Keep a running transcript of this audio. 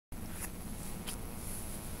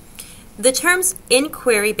The terms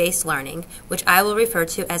inquiry-based learning, which I will refer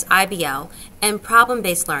to as IBL, and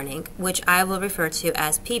problem-based learning, which I will refer to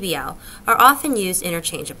as PBL, are often used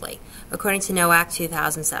interchangeably, according to Nowak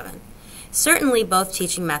 2007. Certainly, both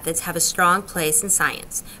teaching methods have a strong place in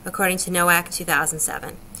science, according to Nowak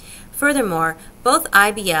 2007. Furthermore, both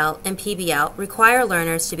IBL and PBL require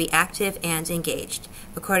learners to be active and engaged,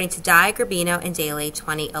 according to Gerbino and Daley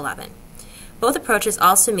 2011. Both approaches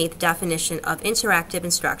also meet the definition of interactive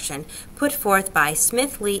instruction put forth by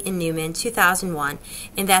Smith, Lee, and Newman 2001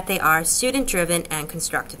 in that they are student-driven and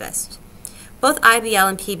constructivist. Both IBL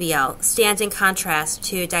and PBL stand in contrast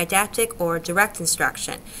to didactic or direct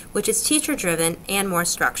instruction, which is teacher-driven and more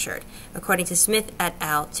structured, according to Smith et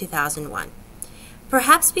al. 2001.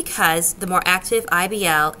 Perhaps because the more active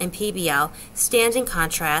IBL and PBL stand in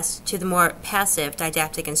contrast to the more passive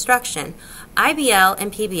didactic instruction, IBL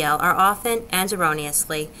and PBL are often and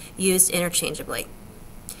erroneously used interchangeably.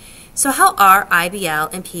 So how are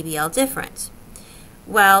IBL and PBL different?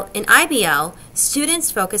 Well, in IBL,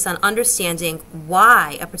 students focus on understanding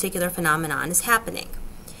why a particular phenomenon is happening.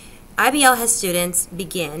 IBL has students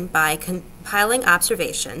begin by compiling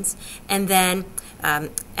observations and then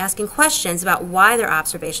asking questions about why their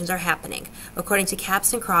observations are happening, according to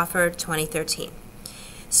Capps and Crawford 2013.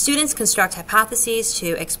 Students construct hypotheses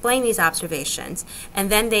to explain these observations,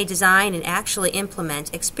 and then they design and actually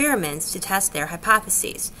implement experiments to test their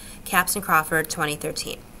hypotheses, Capps and Crawford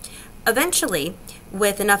 2013. Eventually,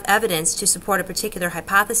 with enough evidence to support a particular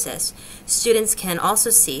hypothesis, students can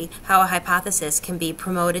also see how a hypothesis can be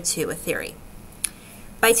promoted to a theory.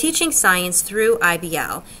 By teaching science through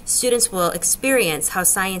IBL, students will experience how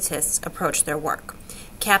scientists approach their work,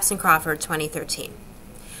 Capps and Crawford 2013.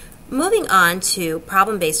 Moving on to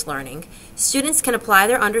problem-based learning, students can apply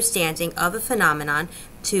their understanding of a phenomenon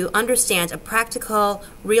to understand a practical,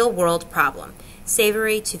 real-world problem,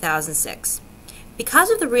 Savory 2006.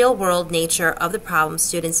 Because of the real-world nature of the problem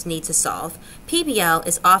students need to solve, PBL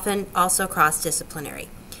is often also cross-disciplinary,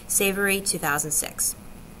 Savory 2006.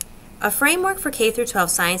 A framework for K-12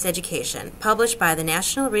 science education, published by the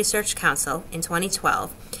National Research Council in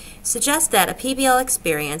 2012, suggests that a PBL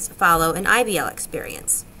experience follow an IBL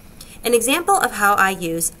experience. An example of how I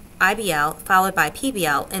use IBL followed by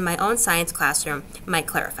PBL in my own science classroom might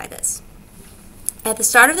clarify this. At the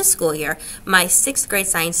start of the school year, my 6th grade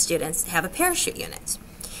science students have a parachute unit.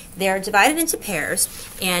 They are divided into pairs,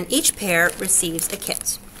 and each pair receives a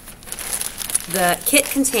kit. The kit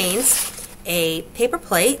contains a paper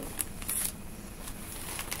plate,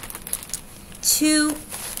 2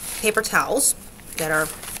 paper towels that are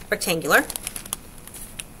rectangular,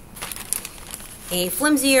 a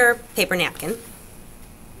flimsier paper napkin,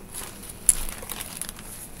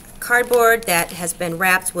 cardboard that has been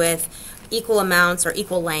wrapped with equal amounts or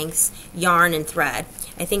equal lengths yarn and thread.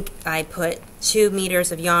 I think I put 2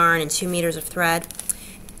 meters of yarn and 2 meters of thread.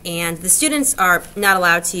 And the students are not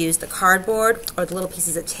allowed to use the cardboard or the little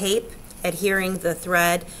pieces of tape adhering the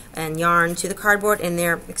thread and yarn to the cardboard in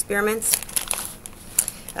their experiments.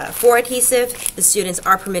 For adhesive, the students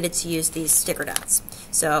are permitted to use these sticker dots.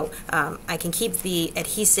 So I can keep the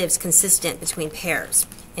adhesives consistent between pairs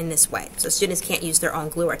in this way. So students can't use their own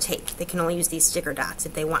glue or tape. They can only use these sticker dots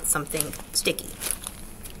if they want something sticky.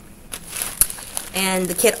 And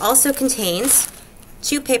the kit also contains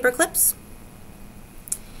 2 paper clips,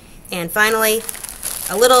 and finally,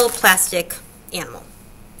 a little plastic animal.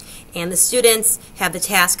 And the students have the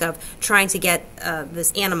task of trying to get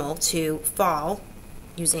this animal to fall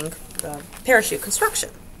using the parachute construction.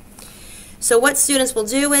 So what students will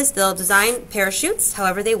do is they'll design parachutes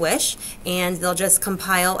however they wish, and they'll just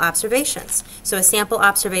compile observations. So a sample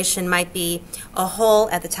observation might be a hole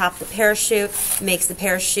at the top of the parachute makes the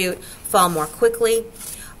parachute fall more quickly,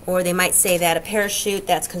 or they might say that a parachute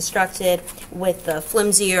that's constructed with the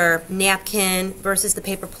flimsier napkin versus the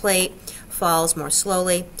paper plate falls more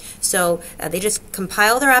slowly. So they just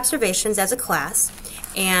compile their observations as a class,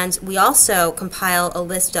 and we also compile a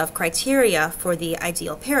list of criteria for the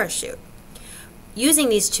ideal parachute. Using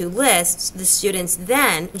these 2 lists, the students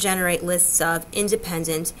then generate lists of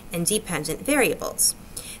independent and dependent variables.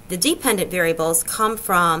 The dependent variables come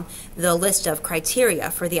from the list of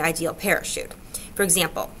criteria for the ideal parachute. For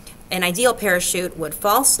example, an ideal parachute would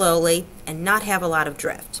fall slowly and not have a lot of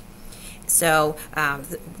drift. So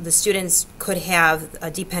the students could have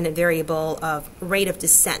a dependent variable of rate of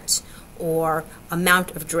descent or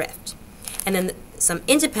amount of drift. And then some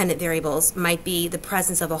independent variables might be the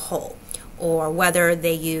presence of a hole, or whether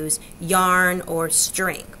they use yarn or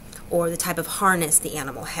string, or the type of harness the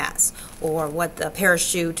animal has, or what the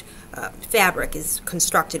parachute fabric is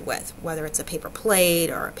constructed with, whether it's a paper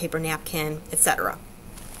plate or a paper napkin, etc.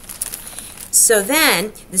 So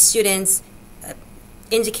then the students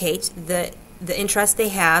indicate the interest they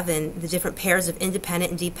have in the different pairs of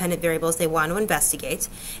independent and dependent variables they want to investigate,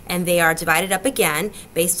 and they are divided up again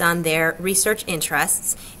based on their research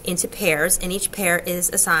interests into pairs, and each pair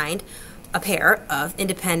is assigned a pair of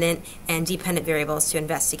independent and dependent variables to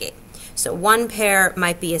investigate. So one pair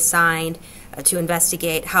might be assigned to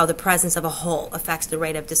investigate how the presence of a hole affects the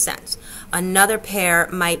rate of descent. Another pair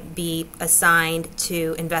might be assigned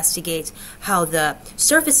to investigate how the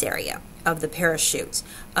surface area of the parachute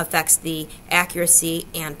affects the accuracy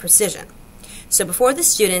and precision. So before the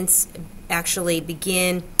students actually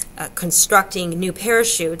begin constructing new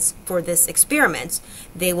parachutes for this experiment,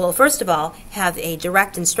 they will first of all have a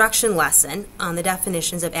direct instruction lesson on the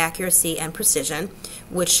definitions of accuracy and precision,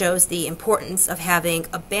 which shows the importance of having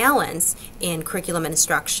a balance in curriculum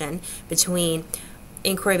instruction between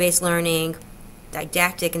inquiry-based learning,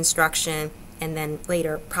 didactic instruction, and then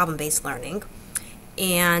later problem-based learning.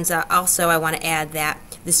 And also I want to add that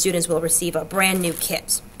the students will receive a brand new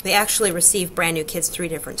kit. They actually receive brand new kits 3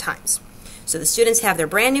 different times. So the students have their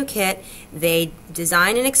brand new kit, they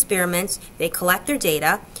design an experiment, they collect their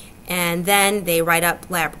data, and then they write up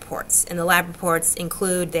lab reports. And the lab reports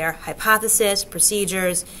include their hypothesis,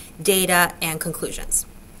 procedures, data, and conclusions.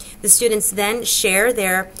 The students then share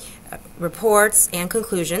their reports and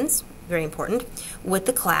conclusions, very important, with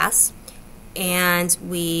the class, and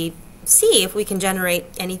we see if we can generate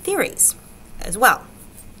any theories as well.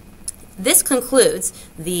 This concludes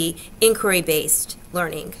the inquiry-based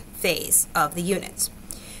learning phase of the unit.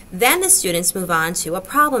 Then the students move on to a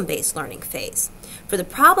problem-based learning phase. For the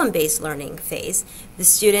problem-based learning phase, the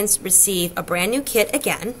students receive a brand new kit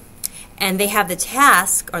again, and they have the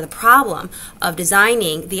task or the problem of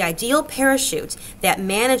designing the ideal parachute that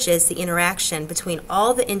manages the interaction between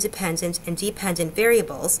all the independent and dependent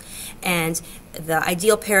variables, and the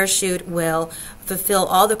ideal parachute will fulfill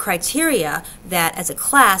all the criteria that as a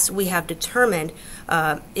class we have determined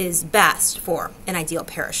is best for an ideal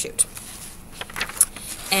parachute.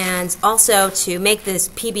 And also, to make this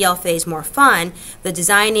PBL phase more fun, the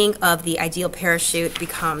designing of the ideal parachute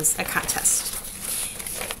becomes a contest.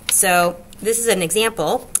 So this is an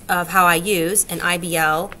example of how I use an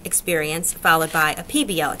IBL experience followed by a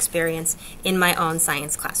PBL experience in my own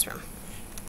science classroom.